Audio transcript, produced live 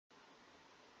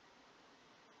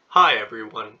Hi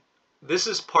everyone, this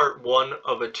is part one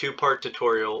of a two-part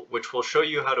tutorial which will show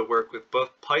you how to work with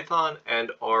both Python and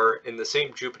R in the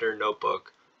same Jupyter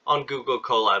notebook on Google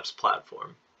Colab's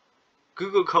platform.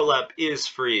 Google Colab is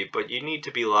free, but you need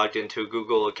to be logged into a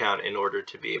Google account in order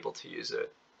to be able to use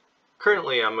it.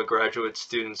 Currently, I'm a graduate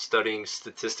student studying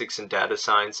statistics and data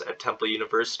science at Temple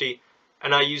University,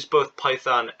 and I use both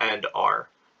Python and R.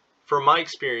 From my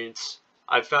experience,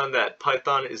 I've found that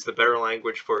Python is the better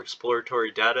language for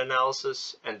exploratory data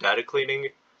analysis and data cleaning,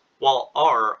 while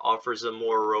R offers a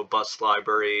more robust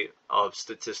library of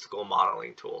statistical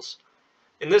modeling tools.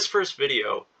 In this first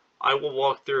video, I will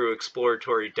walk through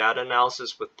exploratory data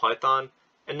analysis with Python,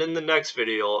 and in the next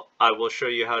video, I will show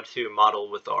you how to model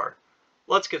with R.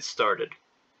 Let's get started.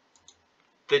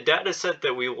 The dataset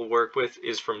that we will work with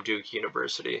is from Duke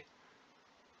University,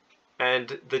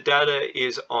 and the data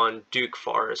is on Duke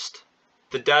Forest.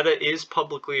 The data is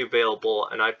publicly available,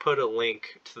 and I put a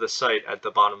link to the site at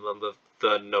the bottom of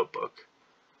the notebook.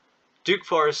 Duke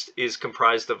Forest is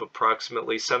comprised of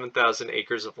approximately 7,000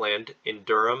 acres of land in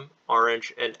Durham,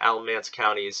 Orange, and Alamance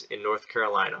counties in North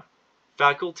Carolina.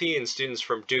 Faculty and students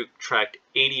from Duke tracked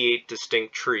 88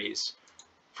 distinct trees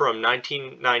from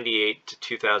 1998 to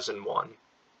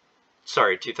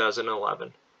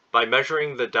 2011, by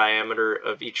measuring the diameter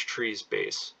of each tree's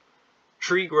base.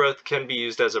 Tree growth can be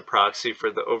used as a proxy for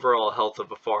the overall health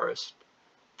of a forest.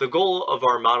 The goal of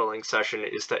our modeling session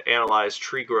is to analyze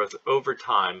tree growth over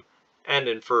time and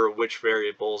infer which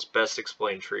variables best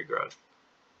explain tree growth.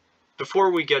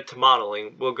 Before we get to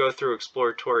modeling, we'll go through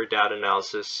exploratory data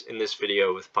analysis in this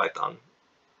video with Python.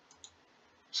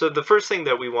 So the first thing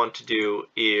that we want to do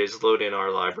is load in our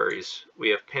libraries. We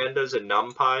have pandas and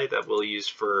numpy that we'll use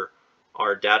for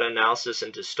our data analysis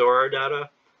and to store our data.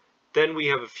 Then we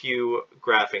have a few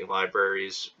graphing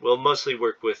libraries. We'll mostly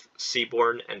work with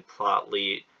Seaborn and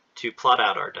Plotly to plot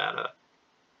out our data.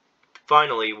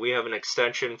 Finally, we have an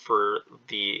extension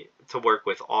to work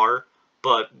with R,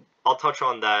 but I'll touch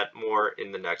on that more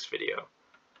in the next video.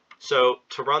 So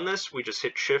to run this, we just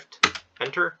hit Shift,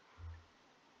 Enter,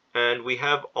 and we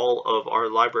have all of our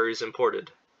libraries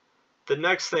imported. The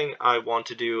next thing I want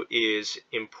to do is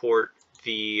import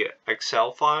the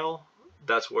Excel file.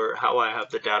 That's how I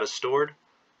have the data stored.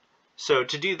 So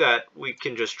to do that, we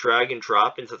can just drag and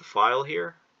drop into the file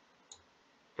here,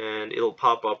 and it'll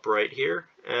pop up right here,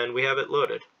 and we have it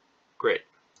loaded. Great.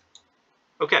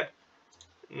 Okay,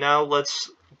 now let's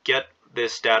get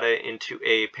this data into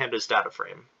a pandas data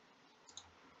frame.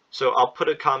 So I'll put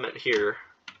a comment here.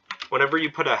 Whenever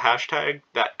you put a hashtag,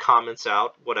 that comments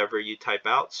out whatever you type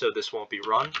out, so this won't be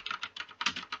run.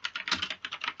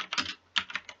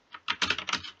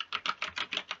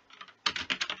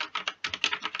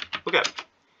 Okay,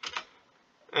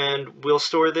 and we'll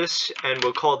store this, and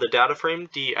we'll call the data frame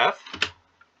df,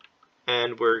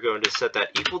 and we're going to set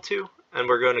that equal to, and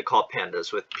we're going to call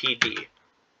pandas with pd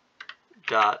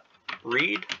dot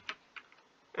read,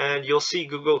 and you'll see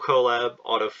Google Colab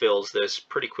autofills this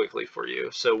pretty quickly for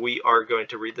you. So we are going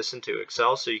to read this into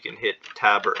Excel, so you can hit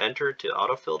tab or enter to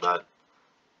autofill that.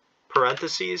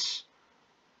 Parentheses,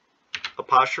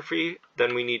 apostrophe,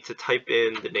 then we need to type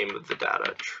in the name of the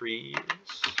data,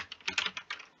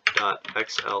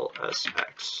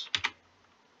 trees.xlsx.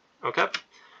 Okay,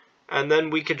 and then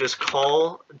we can just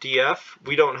call df.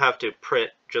 We don't have to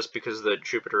print just because the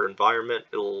Jupyter environment,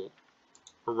 it'll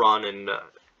run and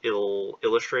it'll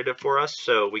illustrate it for us,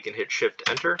 so we can hit Shift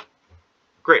Enter.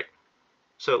 Great.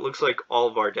 So it looks like all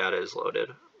of our data is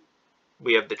loaded.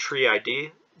 We have the tree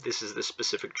ID. This is the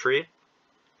specific tree.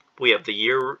 We have the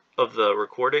year of the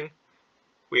recording.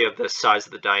 We have the size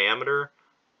of the diameter.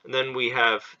 And then we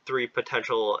have three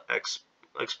potential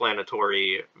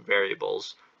explanatory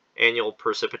variables. Annual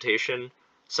precipitation,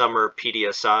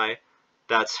 summerpdsi,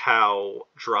 that's how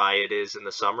dry it is in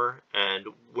the summer, and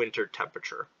winter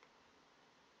temperature.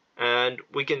 And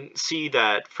we can see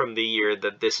that from the year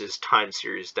that this is time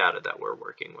series data that we're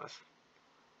working with.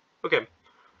 Okay,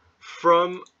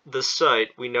 from the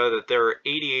site we know that there are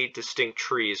 88 distinct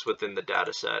trees within the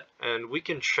data set, and we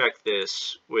can check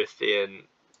this within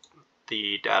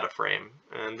the data frame,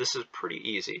 and this is pretty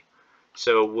easy.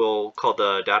 So we'll call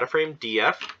the data frame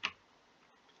df,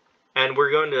 and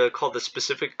we're going to call the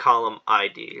specific column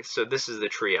ID. So this is the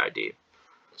tree ID.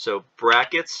 So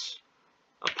brackets,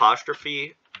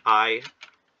 apostrophe,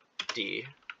 ID,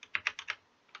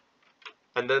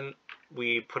 and then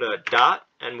we put a dot,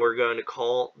 and we're going to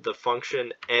call the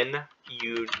function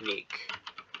nUnique.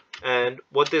 And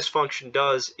what this function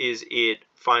does is it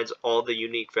finds all the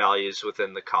unique values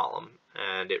within the column,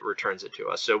 and it returns it to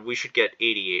us. So we should get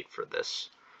 88 for this.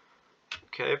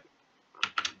 Okay.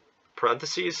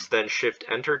 parentheses, then Shift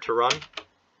Enter to run.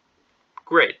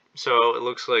 Great. So it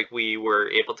looks like we were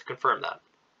able to confirm that.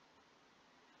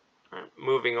 All right,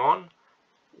 moving on.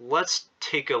 Let's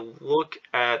take a look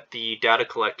at the data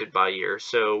collected by year.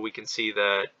 So we can see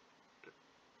that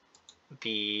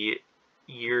the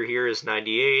year here is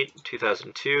 98,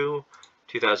 2002,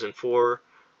 2004.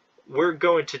 We're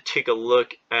going to take a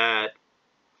look at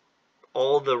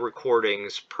all the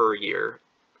recordings per year.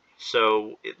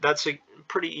 So that's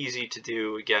pretty easy to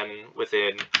do again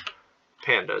within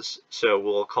pandas. So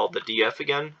we'll call the df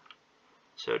again.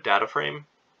 So data frame,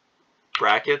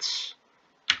 brackets,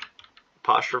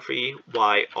 apostrophe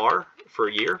YR for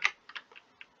year,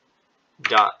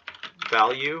 dot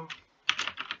value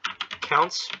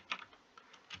counts,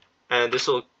 and this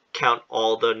will count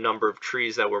all the number of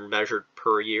trees that were measured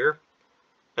per year.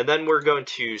 And then we're going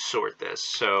to sort this.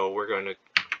 So we're going to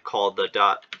call the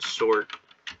dot sort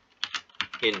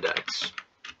index.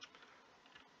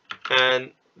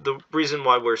 And the reason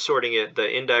why we're sorting it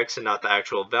the index and not the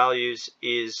actual values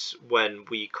is when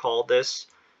we call this,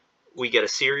 we get a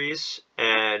series,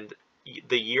 and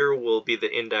the year will be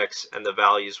the index and the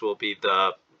values will be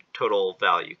the total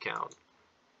value count.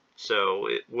 So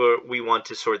we want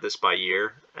to sort this by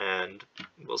year, and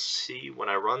we'll see when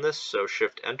I run this. So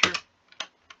Shift Enter.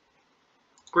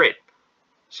 Great.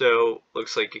 So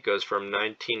looks like it goes from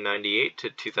 1998 to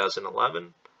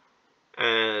 2011,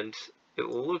 and it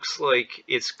looks like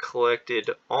it's collected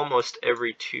almost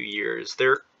every 2 years.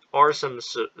 There are some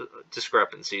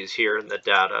discrepancies here in the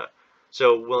data.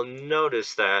 So we'll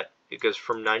notice that it goes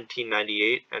from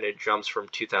 1998 and it jumps from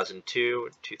 2002,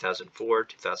 2004,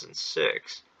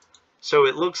 2006. So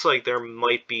it looks like there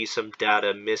might be some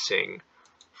data missing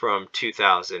from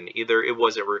 2000. Either it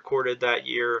wasn't recorded that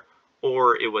year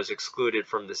or it was excluded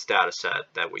from this data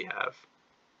set that we have.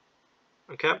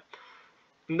 Okay?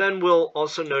 And then we'll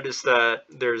also notice that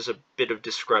there's a bit of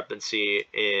discrepancy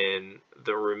in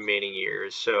the remaining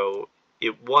years. So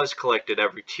it was collected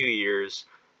every 2 years,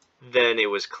 then it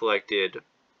was collected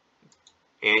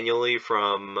annually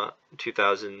from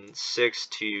 2006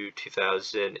 to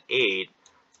 2008,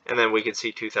 and then we can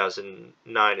see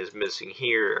 2009 is missing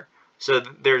here. So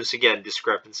there's again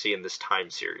discrepancy in this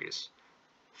time series.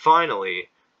 Finally,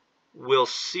 we'll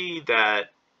see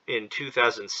that in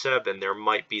 2007 there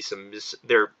might be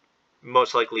there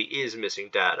most likely is missing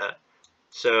data.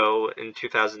 So in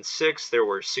 2006 there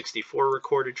were 64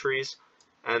 recorded trees,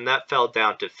 and that fell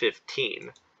down to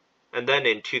 15. And then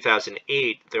in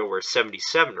 2008 there were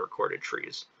 77 recorded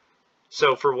trees.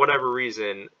 So for whatever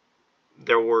reason,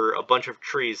 there were a bunch of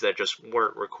trees that just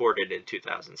weren't recorded in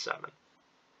 2007.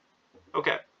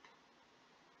 Okay.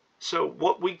 So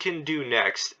what we can do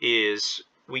next is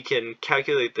we can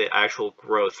calculate the actual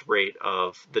growth rate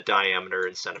of the diameter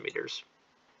in centimeters.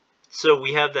 So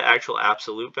we have the actual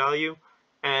absolute value,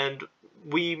 and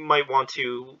we might want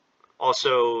to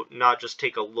also not just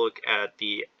take a look at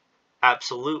the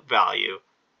absolute value,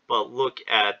 but look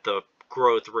at the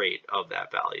growth rate of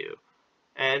that value.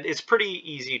 And it's pretty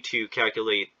easy to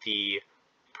calculate the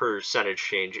percentage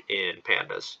change in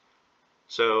pandas.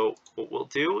 So what we'll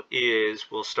do is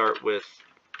we'll start with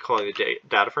calling the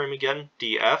data frame again,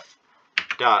 df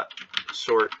dot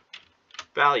sort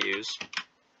values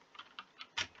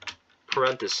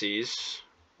parentheses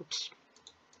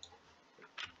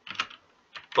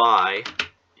by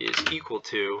is equal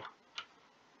to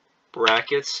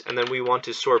brackets, and then we want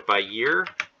to sort by year,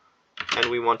 and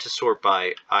we want to sort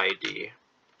by ID.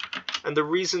 And the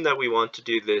reason that we want to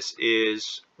do this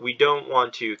is we don't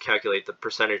want to calculate the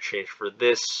percentage change for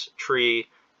this tree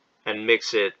and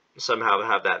somehow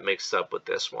have that mixed up with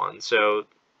this one. So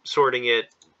sorting it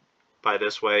by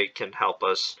this way can help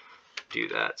us do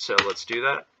that. So let's do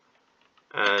that.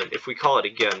 And if we call it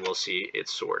again, we'll see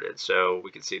it's sorted. So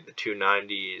we can see the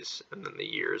 290s and then the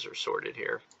years are sorted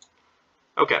here.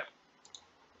 Okay.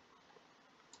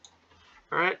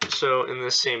 All right, so in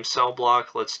this same cell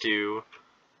block, let's do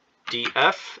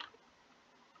df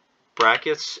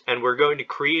brackets, and we're going to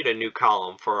create a new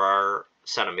column for our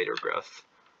centimeter growth.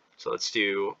 So let's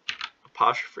do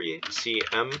apostrophe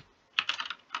cm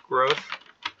growth,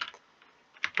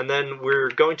 and then we're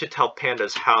going to tell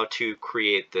pandas how to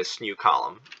create this new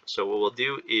column. So what we'll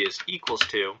do is equals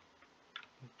to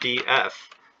df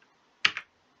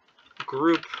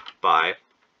group by,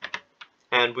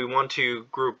 and we want to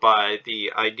group by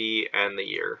the ID and the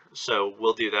year. So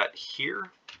we'll do that here,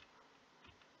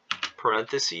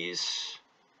 parentheses,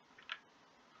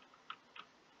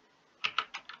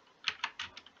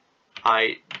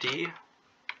 ID,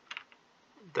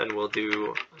 then we'll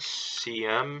do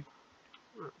CM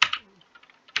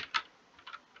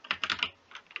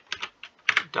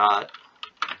dot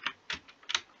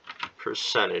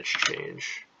percentage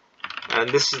change. And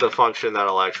this is the function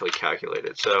that'll actually calculate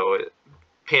it. So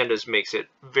Pandas makes it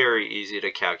very easy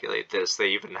to calculate this. They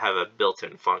even have a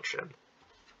built-in function.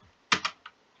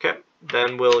 Okay,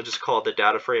 then we'll just call the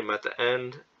data frame at the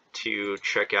end to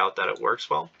check out that it works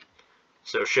well.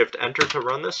 So Shift Enter to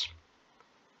run this.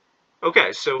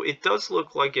 Okay, so it does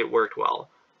look like it worked well.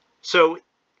 So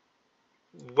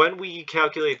when we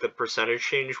calculate the percentage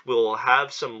change, we'll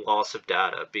have some loss of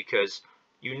data because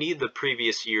you need the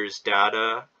previous year's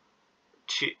data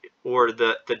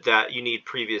you need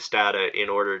previous data in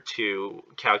order to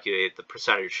calculate the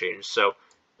percentage change. So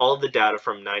all the data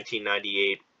from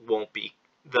 1998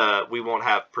 we won't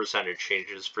have percentage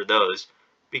changes for those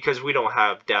because we don't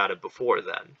have data before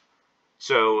then.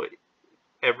 So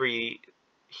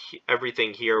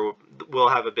everything here will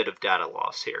have a bit of data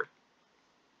loss here.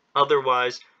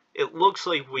 Otherwise, it looks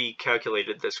like we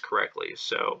calculated this correctly.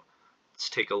 So let's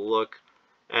take a look,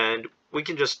 and we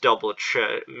can just double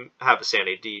check, have a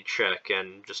sanity check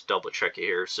and just double check it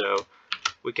here. So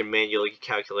we can manually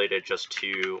calculate it just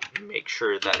to make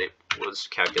sure that it was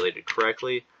calculated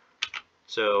correctly.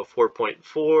 So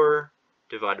 4.4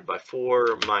 divided by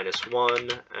 4 minus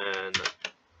 1, and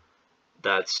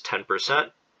that's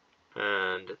 10%,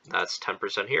 and that's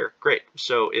 10% here. Great.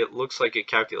 So it looks like it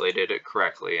calculated it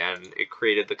correctly, and it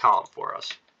created the column for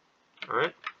us. All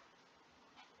right.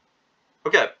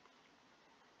 Okay.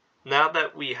 Now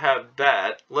that we have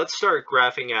that, let's start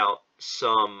graphing out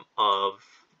some of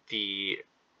the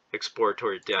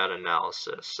exploratory data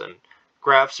analysis. And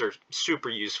graphs are super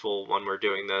useful when we're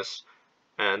doing this,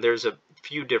 and there's a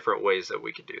few different ways that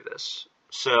we could do this.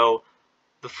 So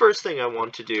the first thing I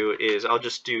want to do is I'll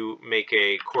just make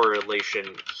a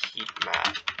correlation heat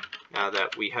map now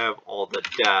that we have all the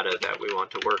data that we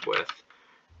want to work with.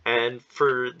 And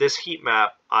for this heat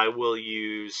map, I will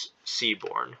use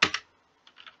Seaborn.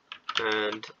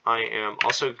 And I am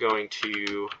also going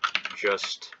to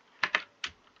just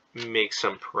make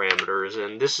some parameters,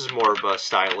 and this is more of a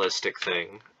stylistic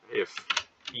thing. If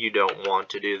you don't want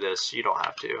to do this, you don't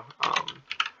have to.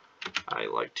 I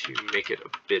like to make it a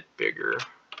bit bigger.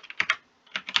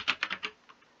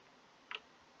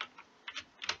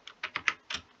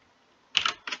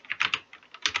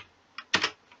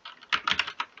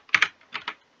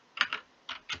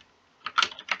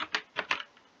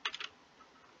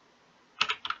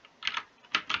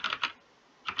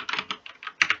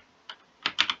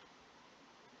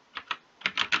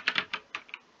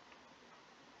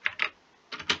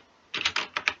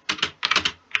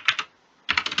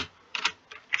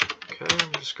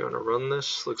 I'm just going to run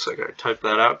this. Looks like I typed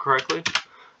that out correctly.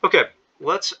 Okay,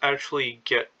 let's actually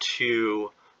get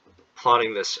to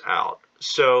plotting this out.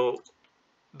 So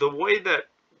the way that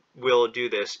we'll do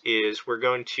this is we're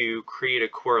going to create a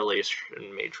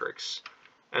correlation matrix.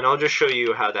 And I'll just show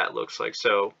you how that looks like.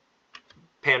 So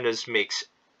Pandas makes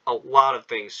a lot of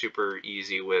things super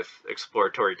easy with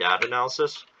exploratory data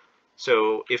analysis.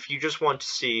 So if you just want to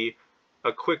see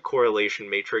a quick correlation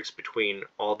matrix between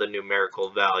all the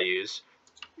numerical values,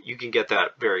 you can get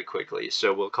that very quickly.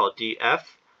 So we'll call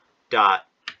df.core,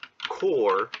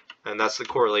 and that's the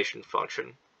correlation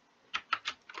function,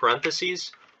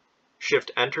 parentheses, Shift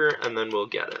Enter, and then we'll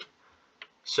get it.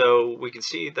 So we can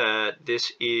see that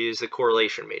this is the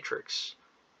correlation matrix.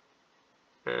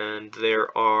 And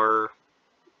so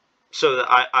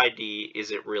the ID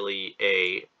isn't really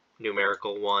a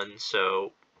numerical one,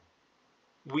 so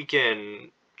we can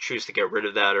choose to get rid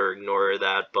of that or ignore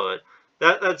that, but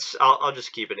I'll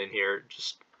just keep it in here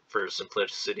just for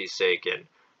simplicity's sake, and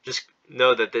just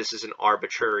know that this is an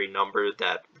arbitrary number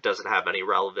that doesn't have any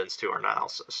relevance to our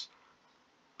analysis.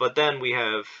 But then we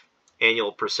have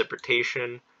annual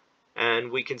precipitation,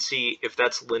 and we can see if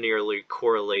that's linearly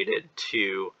correlated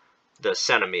to the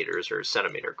centimeters or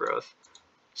centimeter growth.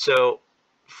 So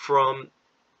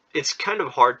it's kind of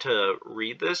hard to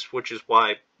read this, which is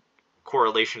why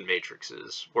correlation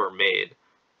matrices were made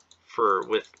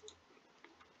with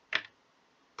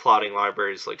plotting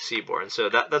libraries like Seaborn. So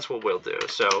that's what we'll do.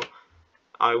 So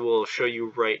I will show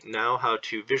you right now how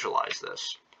to visualize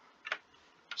this.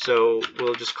 So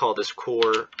we'll just call this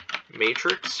core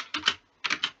matrix,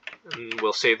 and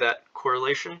we'll save that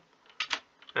correlation,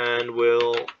 and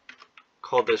we'll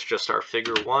call this just our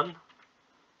figure 1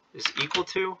 is equal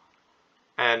to,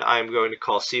 and I'm going to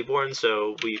call Seaborn,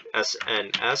 so we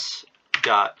SNS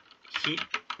dot heat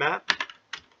map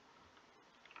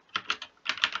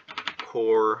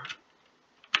core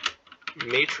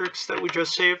matrix that we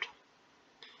just saved,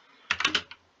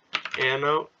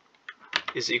 anno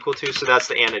is equal to, so that's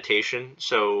the annotation,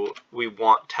 so we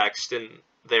want text in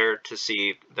there to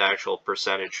see the actual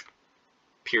percentage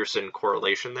Pearson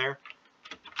correlation there.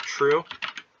 True.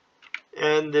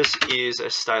 And this is a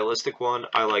stylistic one.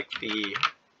 I like the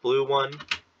blue one,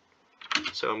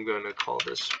 so I'm going to call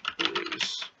this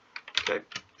blues. Okay,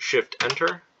 Shift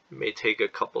Enter. May take a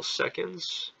couple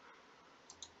seconds.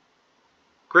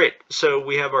 Great, so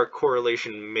we have our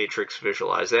correlation matrix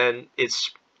visualized, and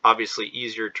it's obviously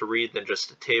easier to read than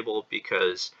just a table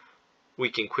because we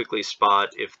can quickly spot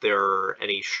if there are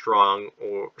any strong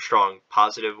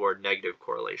positive or negative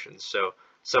correlations. So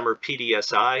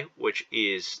summerpdsi, which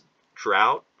is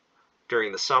drought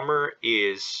during the summer,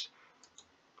 is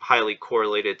highly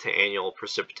correlated to annual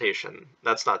precipitation.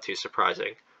 That's not too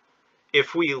surprising.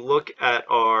 If we look at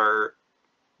our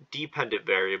dependent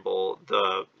variable,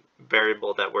 the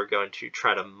variable that we're going to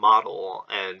try to model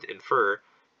and infer,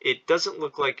 it doesn't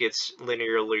look like it's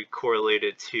linearly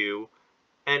correlated to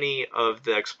any of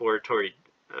the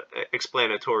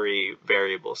explanatory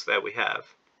variables that we have.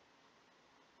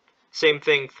 Same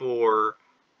thing for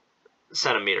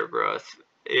centimeter growth.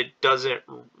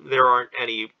 There aren't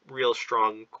any real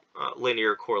strong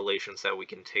linear correlations that we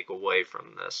can take away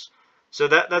from this. So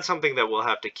that's something that we'll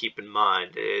have to keep in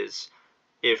mind, is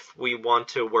if we want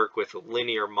to work with a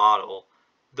linear model,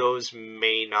 those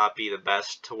may not be the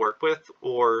best to work with,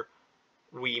 or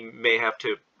we may have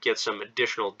to get some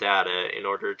additional data in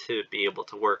order to be able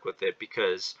to work with it,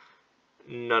 because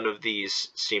none of these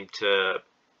seem to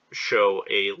show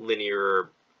a linear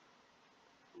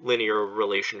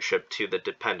relationship to the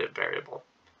dependent variable.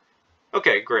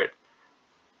 Okay, great.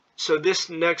 So this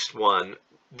next one,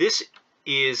 this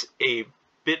is a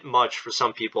bit much for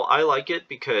some people. I like it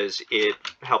because it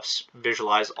helps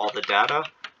visualize all the data.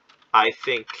 I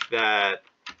think that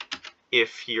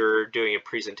if you're doing a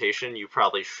presentation, you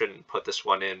probably shouldn't put this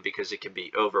one in because it can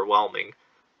be overwhelming.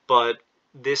 But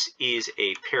this is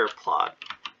a pair plot,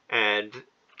 and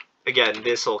again,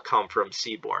 this will come from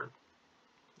Seaborn.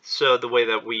 So the way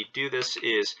that we do this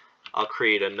is I'll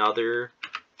create another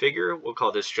figure. We'll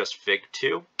call this just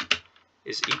fig2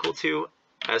 is equal to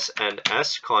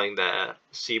SNS, calling the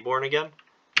Seaborn again,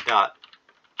 dot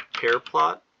pair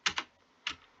plot,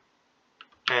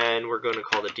 and we're going to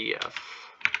call the DF.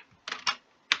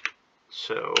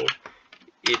 So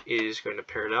it is going to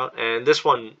pair it out, and this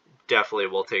one definitely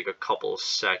will take a couple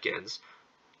seconds.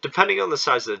 Depending on the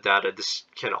size of the data, this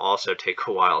can also take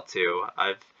a while too.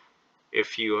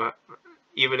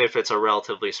 Even if it's a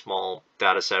relatively small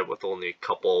data set with only a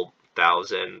couple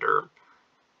thousand, or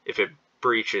if it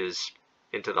breaches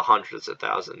into the hundreds of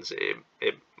thousands,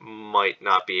 it might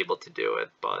not be able to do it.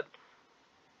 But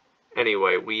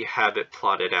anyway, we have it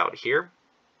plotted out here.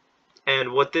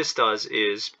 And what this does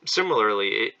is,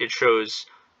 similarly, it shows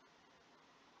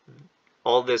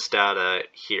all this data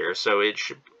here. So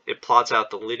it plots out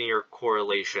the linear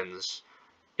correlations,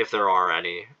 if there are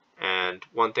any. And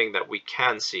one thing that we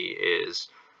can see is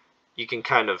you can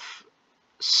kind of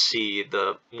see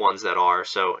the ones that are.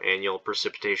 So annual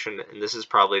precipitation, and this is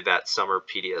probably that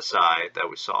summerpdsi that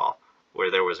we saw where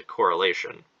there was a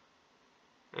correlation.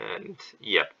 And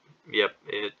yep,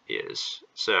 it is.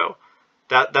 So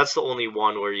that's the only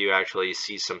one where you actually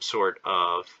see some sort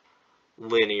of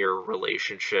linear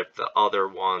relationship. The other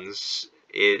ones,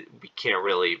 we can't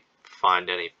really find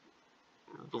any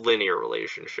linear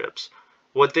relationships.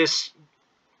 What this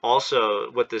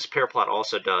pair plot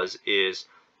also does is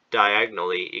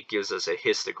diagonally it gives us a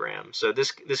histogram. So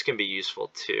this can be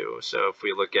useful too. So if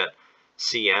we look at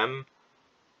cm,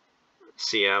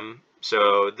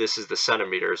 so this is the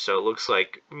centimeter. So it looks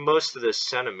like most of the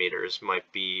centimeters might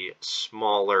be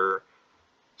smaller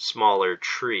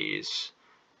trees,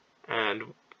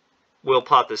 and we'll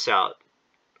plot this out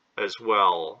as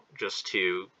well just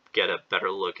to get a better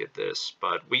look at this,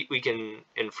 but we can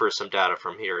infer some data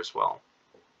from here as well.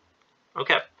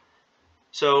 Okay,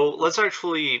 so let's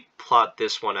actually plot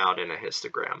this one out in a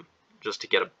histogram just to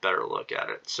get a better look at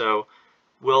it. So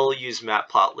we'll use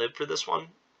matplotlib for this one,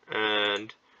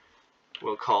 and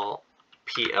we'll call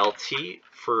plt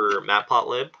for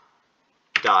matplotlib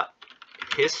dot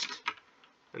hist,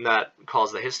 and that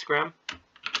calls the histogram.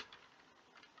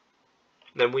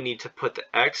 Then we need to put the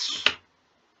x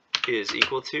is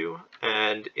equal to,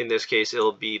 and in this case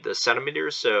it'll be the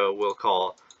centimeters, so we'll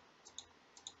call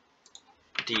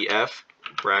df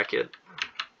bracket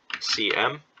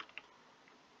cm.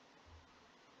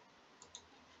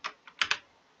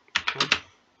 Okay.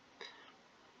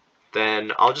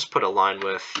 Then I'll just put a line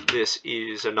with, this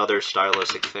is another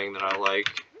stylistic thing that I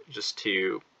like, just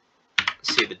to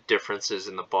see the differences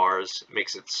in the bars. It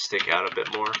makes it stick out a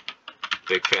bit more.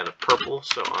 Big fan of purple,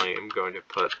 so I am going to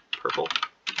put purple.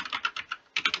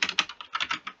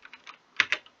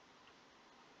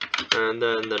 And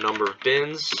then the number of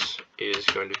bins is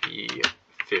going to be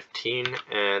 15,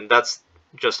 and that's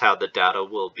just how the data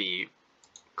will be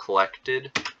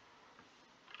collected.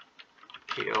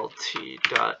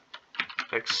 plt.xlim.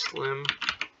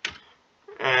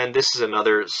 And this is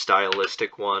another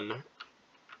stylistic one,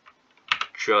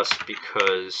 just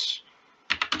because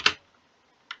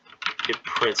it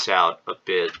prints out a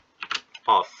bit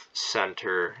off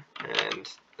center, and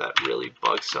that really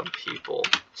bugs some people.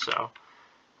 So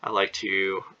I like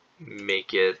to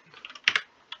make it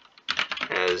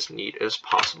as neat as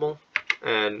possible.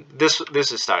 And this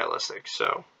is stylistic,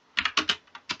 so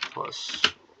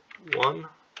 +1.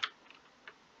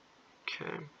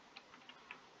 Okay.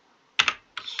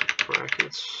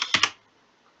 Brackets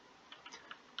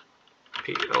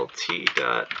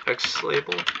plt.xlabel.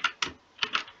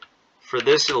 For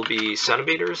this, it'll be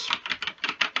centimeters.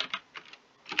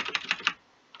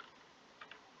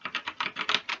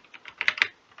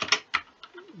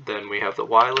 Then we have the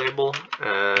Y label,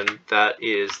 and that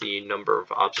is the number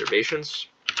of observations.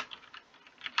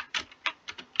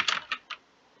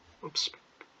 Oops.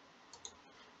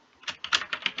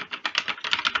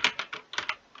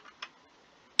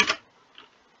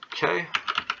 Okay.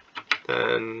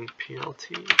 Then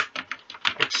plt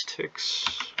x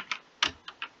ticks.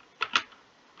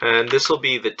 And this will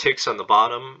be the ticks on the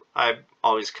bottom. I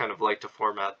always kind of like to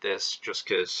format this just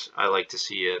because I like to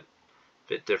see it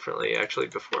bit differently. Actually,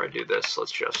 before I do this,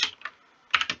 let's just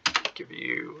give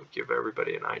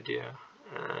everybody an idea.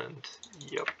 And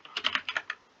yep,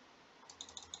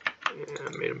 yeah,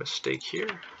 I made a mistake here.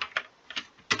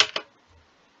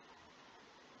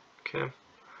 Okay.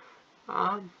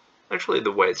 Actually,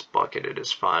 the way it's bucketed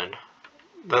is fine.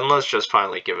 Then let's just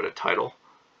finally give it a title.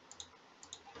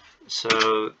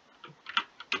 So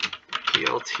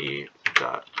plt.title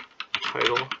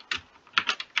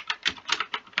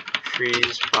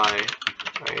trees by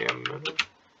diameter.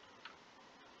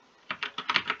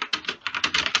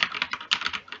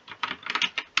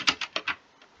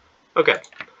 Okay,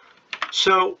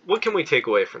 so what can we take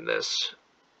away from this?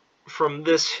 From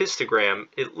this histogram,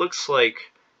 it looks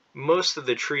like most of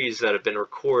the trees that have been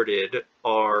recorded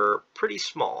are pretty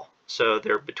small. So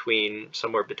they're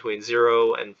somewhere between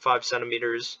 0 and 5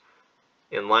 centimeters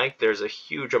in length. There's a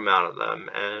huge amount of them,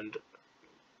 and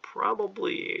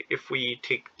probably if we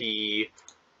take the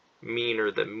mean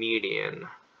or the median,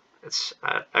 it's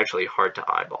actually hard to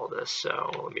eyeball this,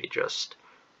 so let me just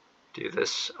do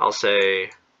this. I'll say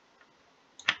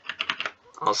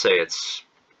it's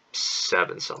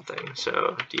 7 something,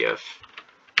 so df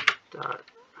dot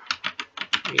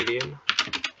median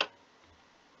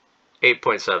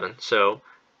 8.7. So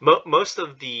most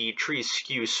of the trees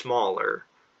skew smaller,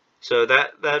 so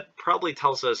that probably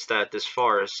tells us that this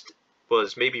forest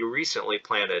was maybe recently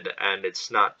planted and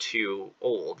it's not too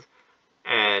old.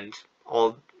 And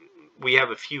we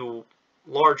have a few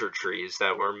larger trees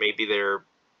that were maybe there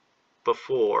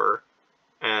before,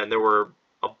 and there were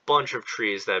a bunch of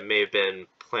trees that may have been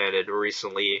planted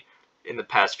recently in the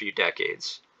past few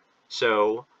decades.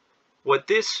 So what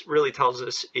this really tells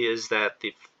us is that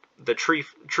the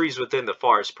trees within the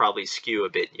forest probably skew a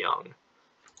bit young.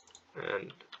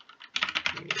 And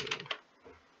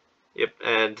yep,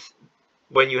 and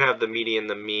when you have the median,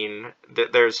 the mean,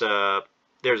 there's a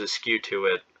skew to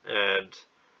it, and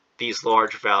these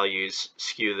large values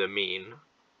skew the mean,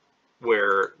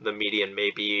 where the median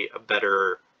may give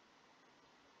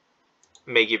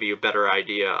you a better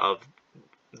idea of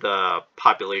the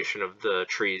population of the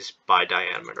trees by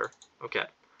diameter. Okay.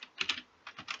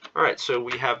 All right, so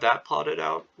we have that plotted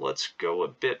out. Let's go a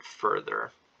bit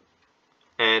further.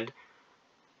 And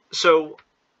so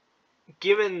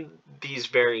given these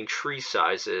varying tree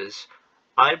sizes,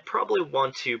 I probably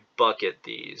want to bucket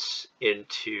these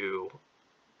into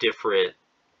different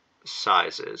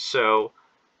sizes. So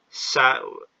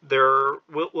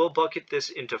we'll bucket this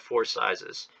into 4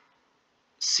 sizes.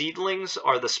 Seedlings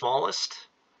are the smallest,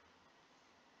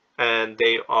 and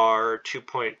they are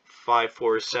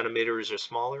 2.54 centimeters or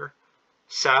smaller.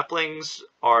 Saplings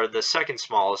are the second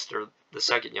smallest, or the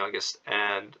second youngest,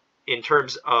 and in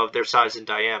terms of their size and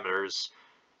diameters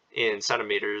in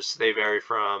centimeters, they vary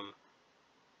from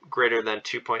greater than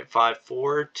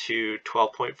 2.54 to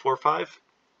 12.45.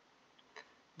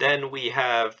 Then we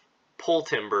have pole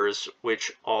timbers,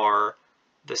 which are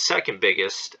the second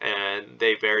biggest, and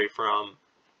they vary from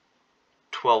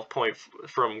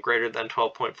greater than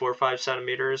 12.45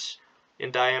 centimeters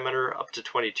in diameter up to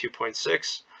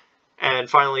 22.6. And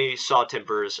finally, saw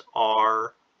timbers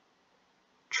are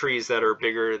trees that are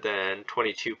bigger than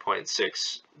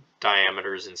 22.6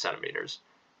 diameters in centimeters.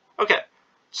 Okay,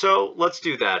 So let's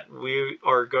do that. We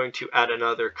are going to add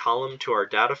another column to our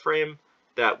data frame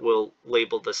that will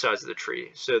label the size of the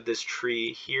tree. So this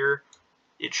tree here,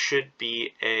 it should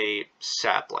be a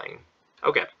sapling.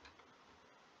 Okay.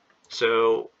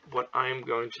 So what I'm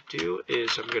going to do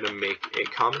is I'm going to make a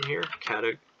comment here,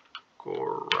 categorize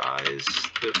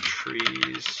the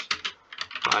trees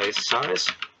by size.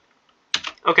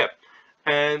 Okay,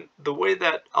 and the way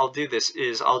that I'll do this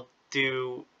is I'll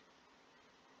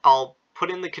put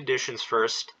in the conditions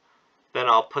first, then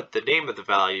I'll put the name of the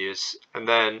values, and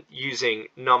then using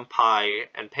NumPy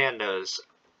and pandas,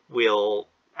 we'll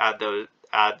add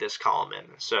this column in.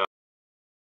 So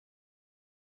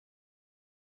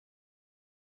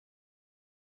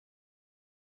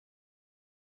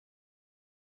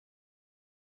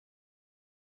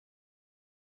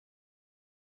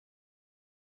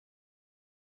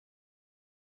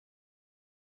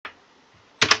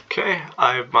okay,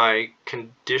 I have my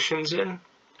conditions in.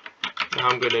 Now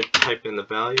I'm going to type in the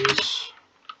values.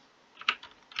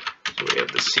 So we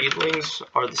have the seedlings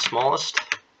are the smallest.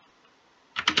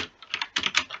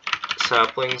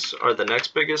 Saplings are the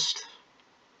next biggest.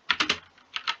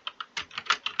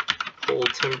 Pole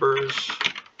timbers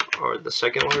are the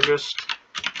second largest.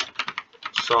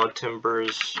 Saw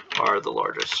timbers are the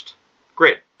largest.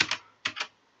 Great.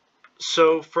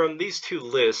 So from these two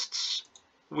lists,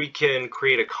 we can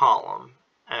create a column.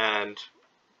 And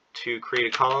to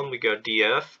create a column, we go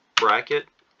df, bracket,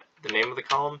 the name of the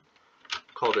column,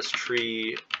 call this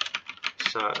tree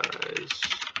size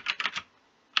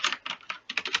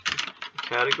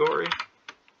category.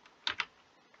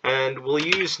 And we'll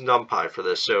use NumPy for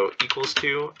this, so equals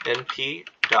to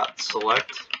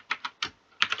np.select,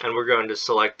 and we're going to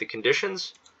select the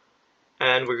conditions,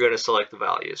 and we're going to select the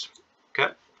values.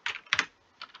 Okay.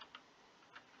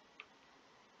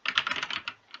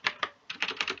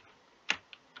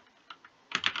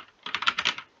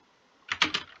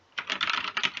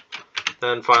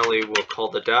 Then finally, we'll call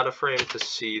the data frame to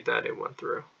see that it went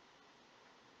through.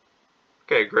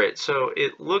 Okay, great. So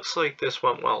it looks like this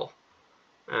went well,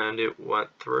 and it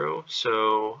went through.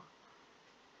 So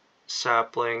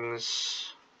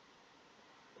saplings,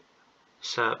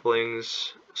 saw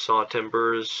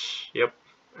timbers, yep.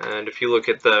 And if you look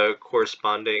at the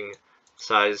corresponding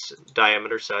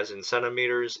diameter size in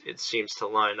centimeters, it seems to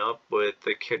line up with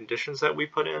the conditions that we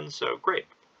put in, so great.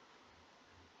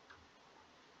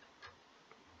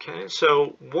 Okay,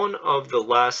 so one of the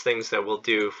last things that we'll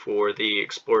do for the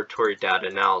exploratory data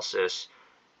analysis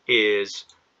is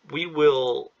we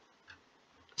will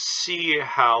see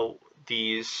how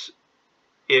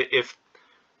if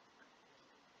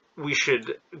we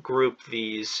should group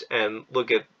these and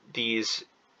look at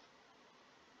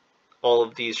all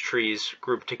of these trees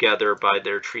grouped together by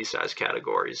their tree size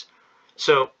categories.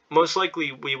 So most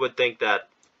likely we would think that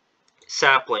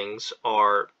saplings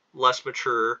are less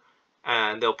mature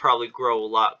and they'll probably grow a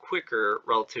lot quicker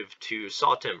relative to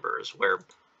saw timbers, where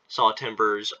saw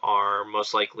timbers are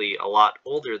most likely a lot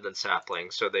older than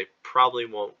saplings, so they probably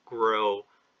won't grow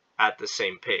at the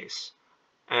same pace.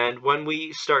 And when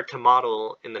we start to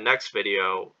model in the next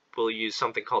video, we'll use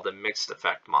something called a mixed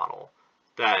effect model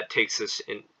that takes this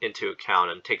into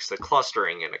account and takes the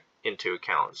clustering into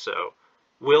account. So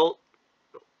we'll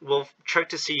check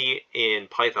to see in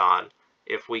Python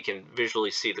if we can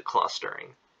visually see the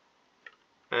clustering.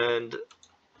 And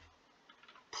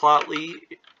Plotly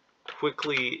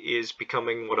quickly is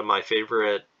becoming one of my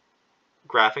favorite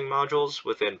graphing modules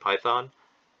within Python,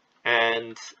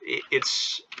 and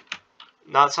it's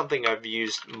not something I've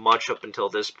used much up until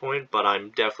this point, but I'm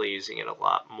definitely using it a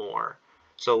lot more.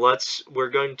 So we're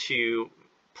going to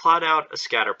plot out a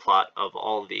scatter plot of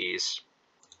all these,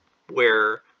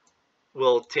 where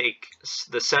we'll take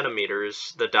the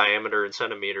centimeters, the diameter in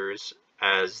centimeters,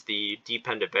 as the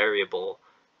dependent variable,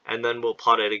 and then we'll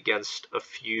plot it against a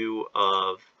few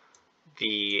of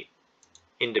the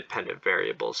independent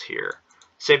variables here.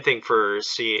 Same thing for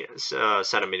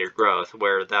centimeter growth,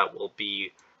 where that will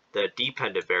be the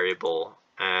dependent variable,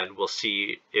 and we'll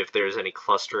see if there's any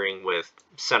clustering with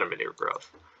centimeter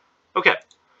growth. Okay,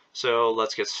 so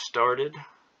let's get started.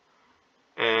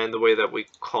 And the way that we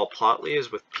call Plotly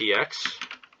is with px.scatter.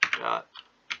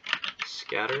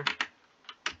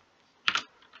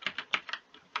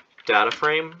 Data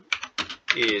frame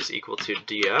is equal to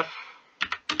df.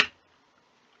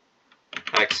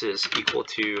 X is equal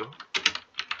to,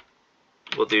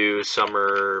 we'll do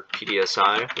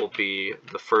summerpdsi, will be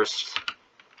the first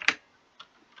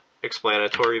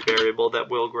explanatory variable that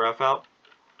we'll graph out.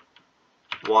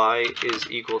 Y is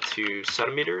equal to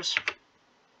centimeters.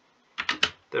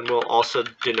 Then we'll also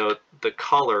denote the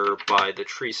color by the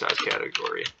tree size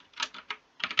category.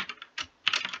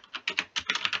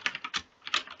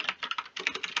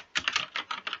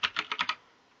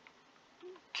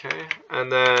 Okay,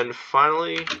 and then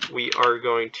finally we are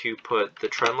going to put the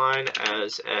trend line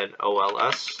as an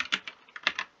OLS.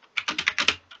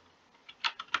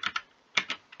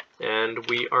 And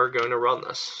we are going to run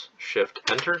this. Shift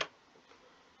Enter.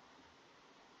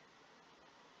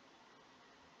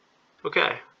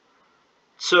 Okay,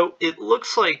 so it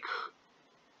looks like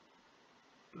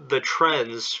the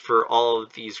trends for all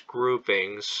of these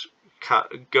groupings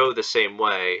go the same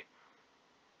way.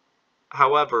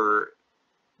 However,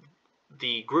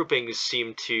 the groupings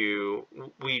seem to,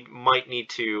 we might need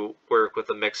to work with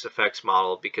a mixed effects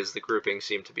model because the groupings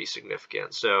seem to be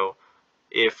significant. So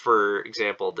if, for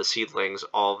example, the seedlings,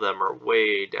 all of them are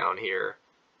way down here,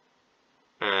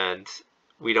 and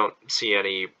we don't see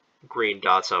any green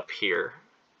dots up here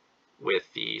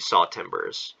with the saw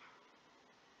timbers,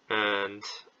 and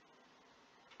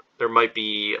there might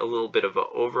be a little bit of an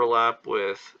overlap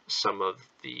with some of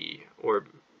the, or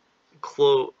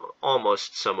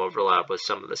almost some overlap with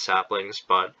some of the saplings,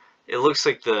 but it looks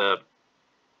like the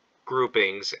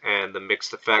groupings and the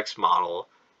mixed effects model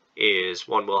is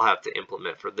one we'll have to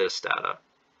implement for this data.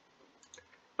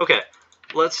 Okay,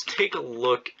 let's take a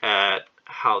look at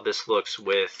how this looks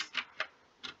with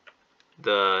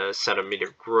the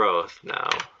centimeter growth now.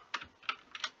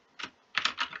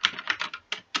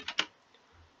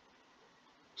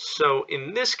 So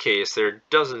in this case, there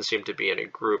doesn't seem to be any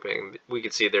grouping. We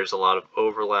can see there's a lot of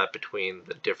overlap between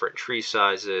the different tree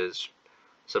sizes.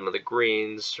 Some of the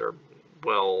greens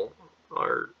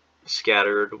are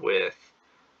scattered with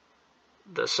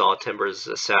the saw timbers,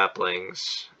 the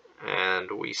saplings, and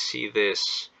we see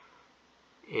this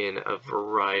in a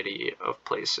variety of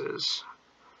places.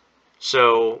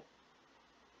 So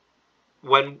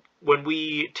when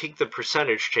we take the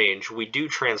percentage change, we do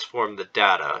transform the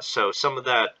data. So some of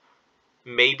that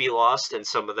may be lost, and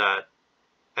some of that,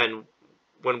 and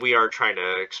when we are trying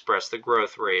to express the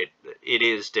growth rate, it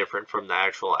is different from the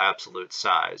actual absolute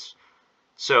size.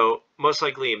 So most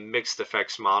likely a mixed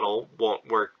effects model won't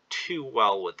work too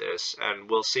well with this, and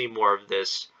we'll see more of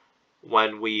this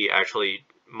when we actually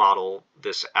model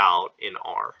this out in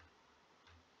R.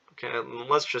 Okay,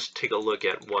 let's just take a look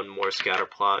at one more scatter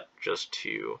plot just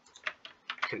to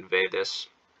convey this.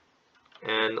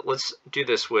 And let's do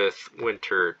this with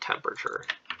winter temperature.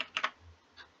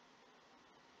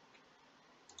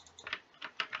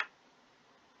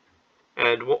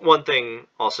 And one thing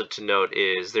also to note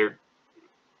is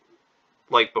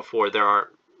like before, there aren't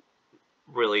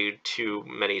really too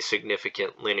many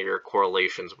significant linear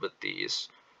correlations with these.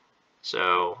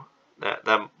 So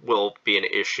that will be an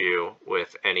issue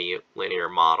with any linear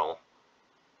model.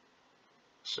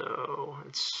 So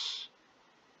it's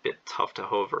a bit tough to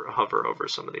hover over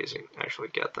some of these and actually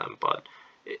get them, but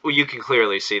you can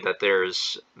clearly see that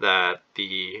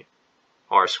the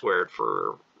R squared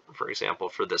for example,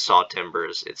 for the saw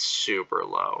timbers, it's super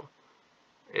low.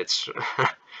 It's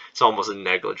it's almost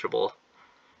negligible,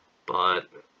 but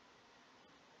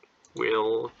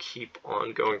we'll keep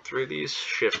on going through these.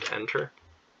 Shift Enter.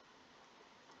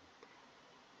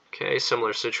 Okay,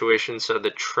 similar situation, so the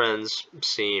trends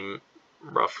seem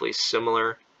roughly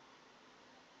similar.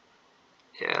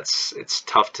 Yeah, it's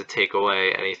tough to take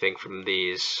away anything from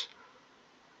these.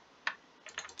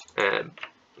 And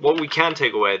what we can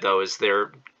take away, though, is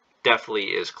there definitely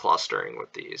is clustering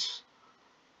with these.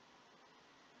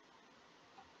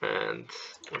 And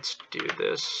let's do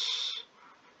this.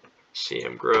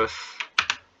 CM growth.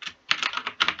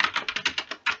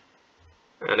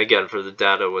 And again, for the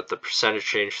data with the percentage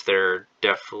change, there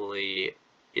definitely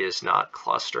is not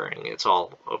clustering. It's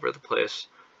all over the place.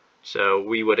 So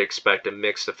we would expect a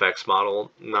mixed effects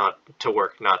model not to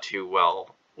work too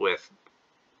well with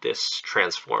this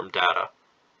transformed data.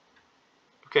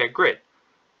 Okay, great.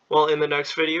 Well, in the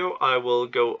next video, I will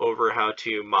go over how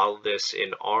to model this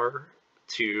in R.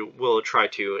 We'll try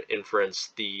to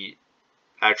inference the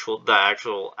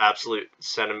actual absolute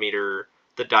centimeter,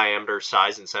 the diameter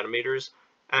size in centimeters,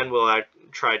 and we'll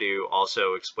try to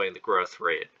also explain the growth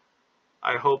rate.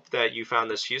 I hope that you found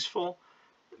this useful.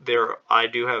 I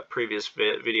do have previous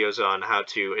videos on how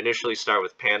to initially start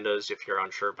with pandas if you're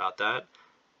unsure about that,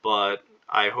 but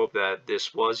I hope that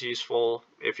this was useful.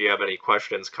 If you have any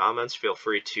questions, comments, feel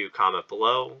free to comment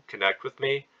below, connect with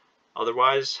me.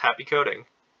 Otherwise, happy coding.